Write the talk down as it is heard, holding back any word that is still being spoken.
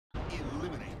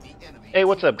Hey,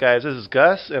 what's up, guys? This is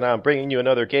Gus, and I'm bringing you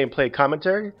another gameplay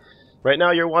commentary. Right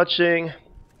now, you're watching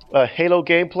Halo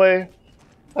gameplay.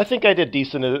 I think I did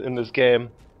decent in this game.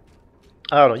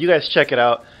 I don't know. You guys check it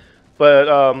out. But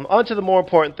on to the more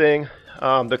important thing,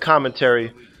 the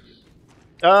commentary.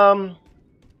 Um,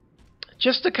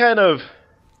 just to kind of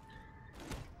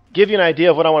give you an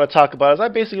idea of what I want to talk about, is I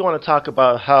basically want to talk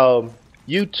about how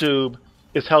YouTube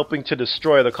is helping to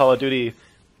destroy the Call of Duty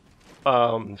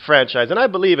franchise, and I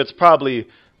believe it's probably,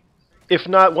 if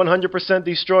not 100%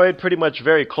 destroyed, pretty much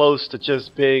very close to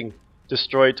just being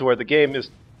destroyed to where the game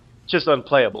is just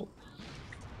unplayable.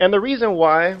 And the reason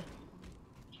why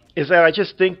is that I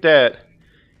just think that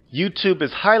YouTube is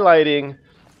highlighting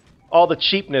all the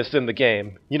cheapness in the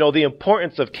game. You know, the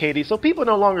importance of KD. So people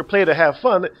no longer play to have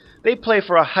fun. They play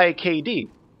for a high KD. You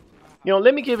know,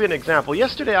 let me give you an example.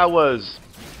 Yesterday I was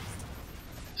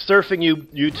surfing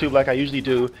YouTube like I usually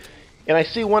do, and I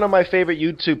see one of my favorite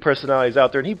YouTube personalities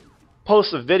out there, and he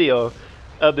posts a video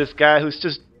of this guy who's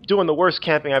just doing the worst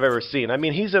camping I've ever seen. I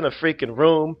mean, he's in a freaking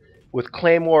room with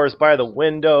claymores by the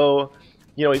window.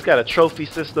 You know, he's got a trophy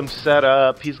system set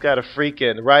up. He's got a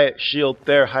freaking riot shield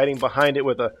there hiding behind it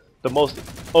with the most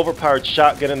overpowered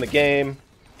shotgun in the game.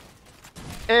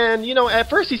 And, you know, at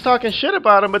first he's talking shit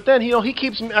about him, but then, you know, he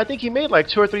keeps, I think he made like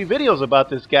 2 or 3 videos about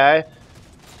this guy.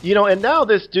 You know, and now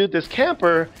this dude, this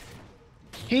camper,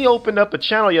 he opened up a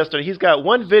channel yesterday. He's got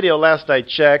one video last I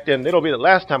checked, and it'll be the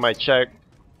last time I checked.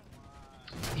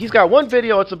 He's got one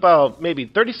video, it's about maybe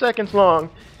 30 seconds long,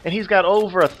 and he's got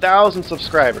over 1,000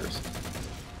 subscribers.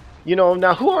 You know,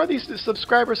 now who are these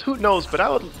subscribers? Who knows? But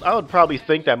I would probably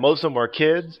think that most of them are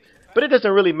kids. But it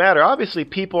doesn't really matter. Obviously,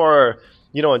 people are,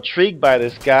 you know, intrigued by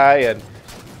this guy, and,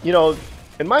 you know,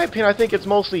 in my opinion, I think it's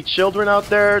mostly children out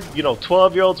there, you know,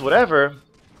 12-year-olds, whatever.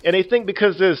 And they think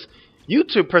because this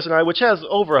YouTube personality, which has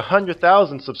over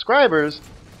 100,000 subscribers,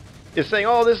 is saying,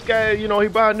 oh, this guy, you know, he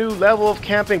brought a new level of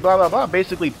camping, blah, blah, blah,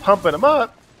 basically pumping him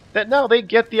up, that now they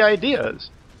get the ideas,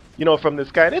 you know, from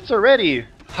this guy. And it's already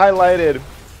highlighted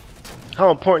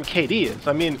how important KD is.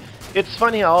 I mean, it's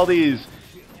funny how all these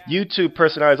YouTube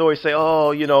personalities always say,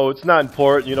 oh, you know, it's not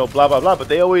important, you know, blah, blah, blah, but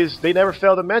they never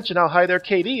fail to mention how high their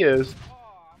KD is.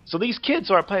 So these kids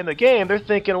who are playing the game, they're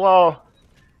thinking, well,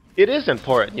 it is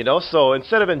important, you know. So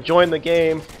instead of enjoying the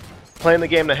game, playing the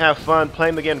game to have fun,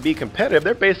 playing the game to be competitive,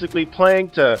 they're basically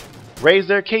playing to raise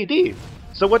their KD.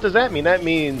 So what does that mean? That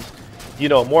means, you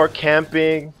know, more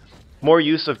camping, more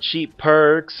use of cheap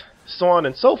perks, so on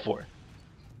and so forth.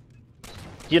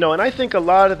 You know, and I think a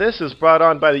lot of this is brought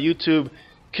on by the YouTube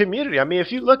community. I mean,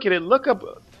 if you look at it, look up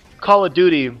Call of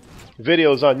Duty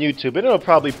videos on YouTube, and it'll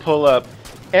probably pull up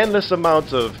endless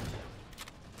amounts of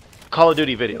Call of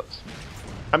Duty videos.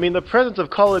 I mean, the presence of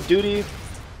Call of Duty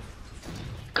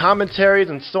commentaries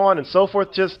and so on and so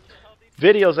forth, just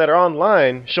videos that are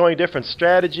online showing different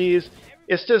strategies,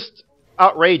 it's just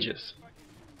outrageous.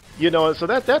 You know, so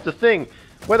that's the thing.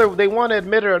 Whether they want to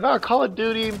admit it or not, Call of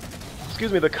Duty,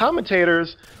 excuse me, the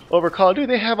commentators over Call of Duty,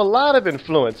 they have a lot of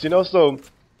influence, you know. So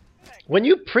when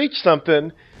you preach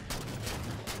something,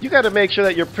 you got to make sure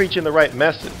that you're preaching the right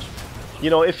message. You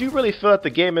know, if you really feel that the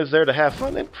game is there to have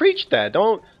fun, then preach that.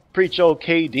 Don't preach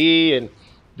KD and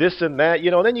this and that. You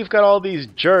know, then you've got all these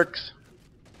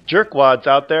jerkwads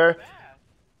out there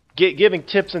giving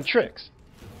tips and tricks.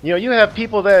 You know, you have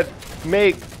people that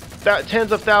make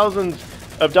tens of thousands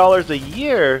of dollars a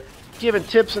year giving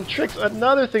tips and tricks.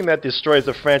 Another thing that destroys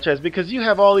the franchise, because you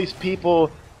have all these people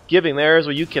giving theirs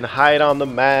where you can hide on the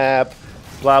map,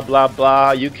 blah blah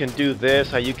blah, you can do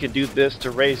this, how you can do this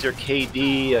to raise your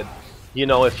KD, and, you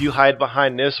know, if you hide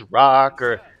behind this rock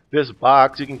or this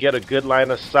box, you can get a good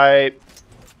line of sight.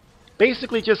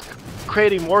 Basically just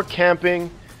creating more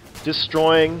camping,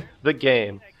 destroying the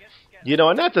game. You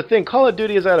know, and that's the thing. Call of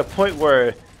Duty is at a point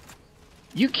where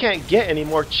you can't get any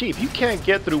more cheap. You can't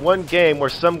get through one game where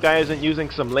some guy isn't using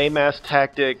some lame-ass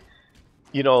tactic,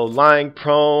 you know, lying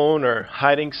prone or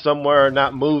hiding somewhere or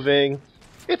not moving.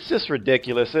 It's just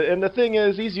ridiculous. And the thing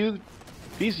is,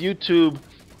 these YouTube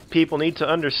people need to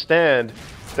understand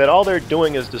that all they're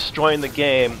doing is destroying the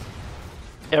game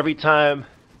every time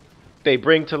they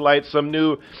bring to light some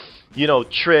new, you know,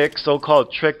 trick,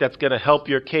 so-called trick that's going to help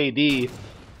your KD.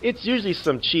 It's usually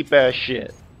some cheap-ass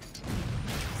shit.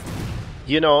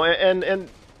 You know, and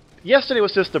yesterday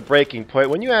was just a breaking point.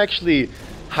 When you actually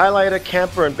highlight a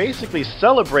camper and basically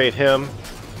celebrate him,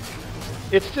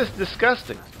 it's just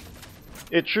disgusting.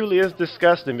 It truly is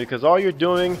disgusting, because all you're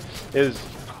doing is,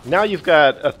 now you've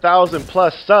got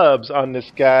 1,000+ subs on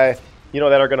this guy, you know,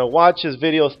 that are going to watch his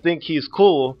videos, think he's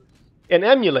cool, and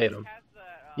emulate him.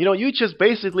 You know, you just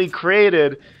basically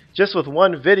created just with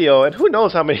one video, and who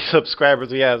knows how many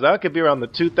subscribers he has. That could be around the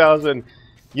 2,000,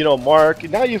 mark.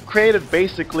 Now you've created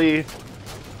basically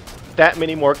that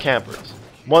many more campers.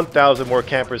 1,000 more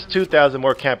campers, 2,000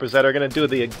 more campers that are going to do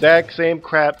the exact same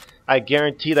crap I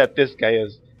guarantee that this guy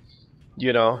is.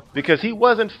 Because he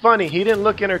wasn't funny. He didn't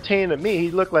look entertaining to me.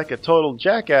 He looked like a total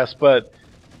jackass. But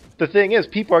the thing is,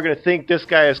 people are going to think this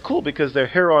guy is cool because their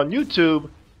hero on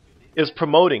YouTube is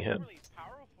promoting him.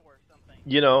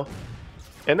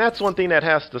 And that's one thing that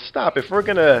has to stop. If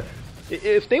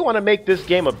they want to make this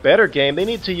game a better game, they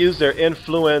need to use their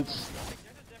influence.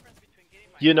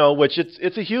 Which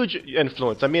it's a huge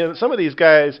influence. I mean, some of these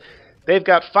guys, they've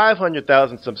got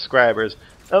 500,000 subscribers,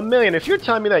 1 million. If you're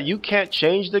telling me that you can't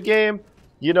change the game,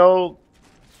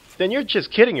 then you're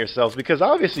just kidding yourselves, because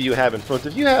obviously you have influence.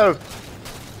 If you have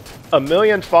 1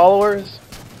 million followers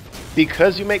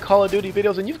because you make Call of Duty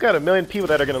videos, and you've got 1 million people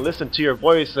that are going to listen to your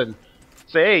voice and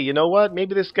say, hey, you know what?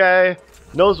 Maybe this guy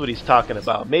knows what he's talking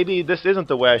about. Maybe this isn't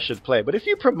the way I should play. But if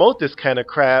you promote this kind of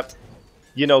crap,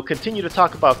 continue to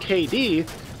talk about KD,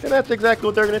 then that's exactly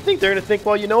what they're going to think. They're going to think,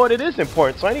 well, you know what, it is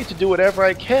important, so I need to do whatever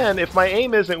I can. If my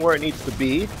aim isn't where it needs to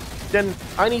be, then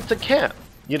I need to camp.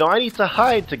 I need to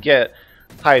hide to get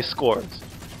high scores.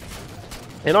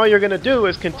 And all you're going to do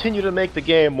is continue to make the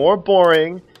game more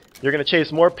boring. You're going to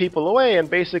chase more people away and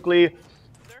basically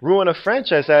ruin a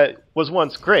franchise that was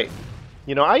once great.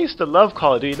 I used to love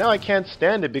Call of Duty. Now I can't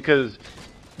stand it because,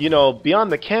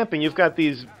 beyond the camping, you've got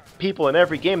these people in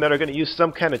every game that are going to use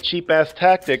some kind of cheap-ass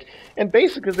tactic. And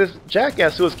basically this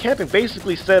jackass who was camping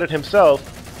basically said it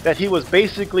himself, that he was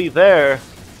basically there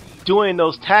doing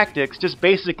those tactics, just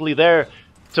basically there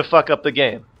to fuck up the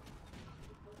game.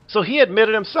 So he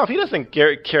admitted himself, he doesn't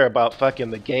care about fucking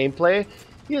the gameplay.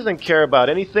 He doesn't care about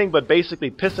anything but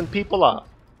basically pissing people off.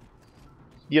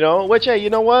 Which, hey, you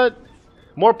know what?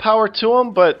 More power to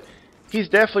him, but he's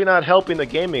definitely not helping the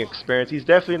gaming experience. He's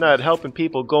definitely not helping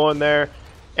people go in there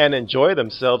and enjoy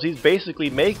themselves. He's basically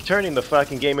turning the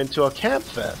fucking game into a camp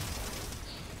fest.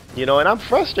 And I'm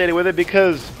frustrated with it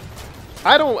because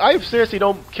I seriously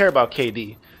don't care about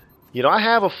KD. I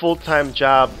have a full-time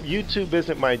job. YouTube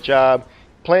isn't my job.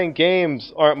 Playing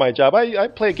games aren't my job. I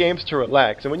play games to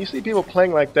relax. And when you see people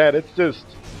playing like that, it's just,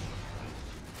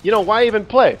 why even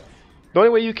play? The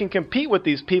only way you can compete with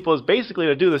these people is basically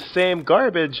to do the same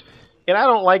garbage, and I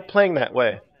don't like playing that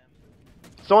way.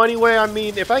 So anyway, I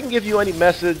mean, if I can give you any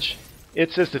message,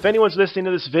 it's just, if anyone's listening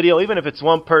to this video, even if it's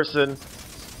one person,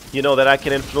 that I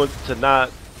can influence to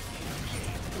not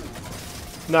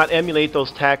emulate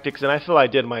those tactics, and I feel I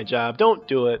did my job, don't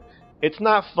do it. It's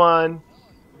not fun.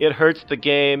 It hurts the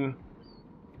game.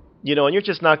 And you're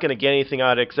just not going to get anything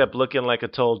out of it except looking like a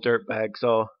total dirtbag.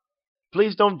 So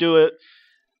please don't do it.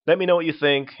 Let me know what you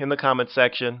think in the comment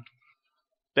section.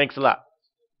 Thanks a lot.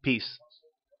 Peace.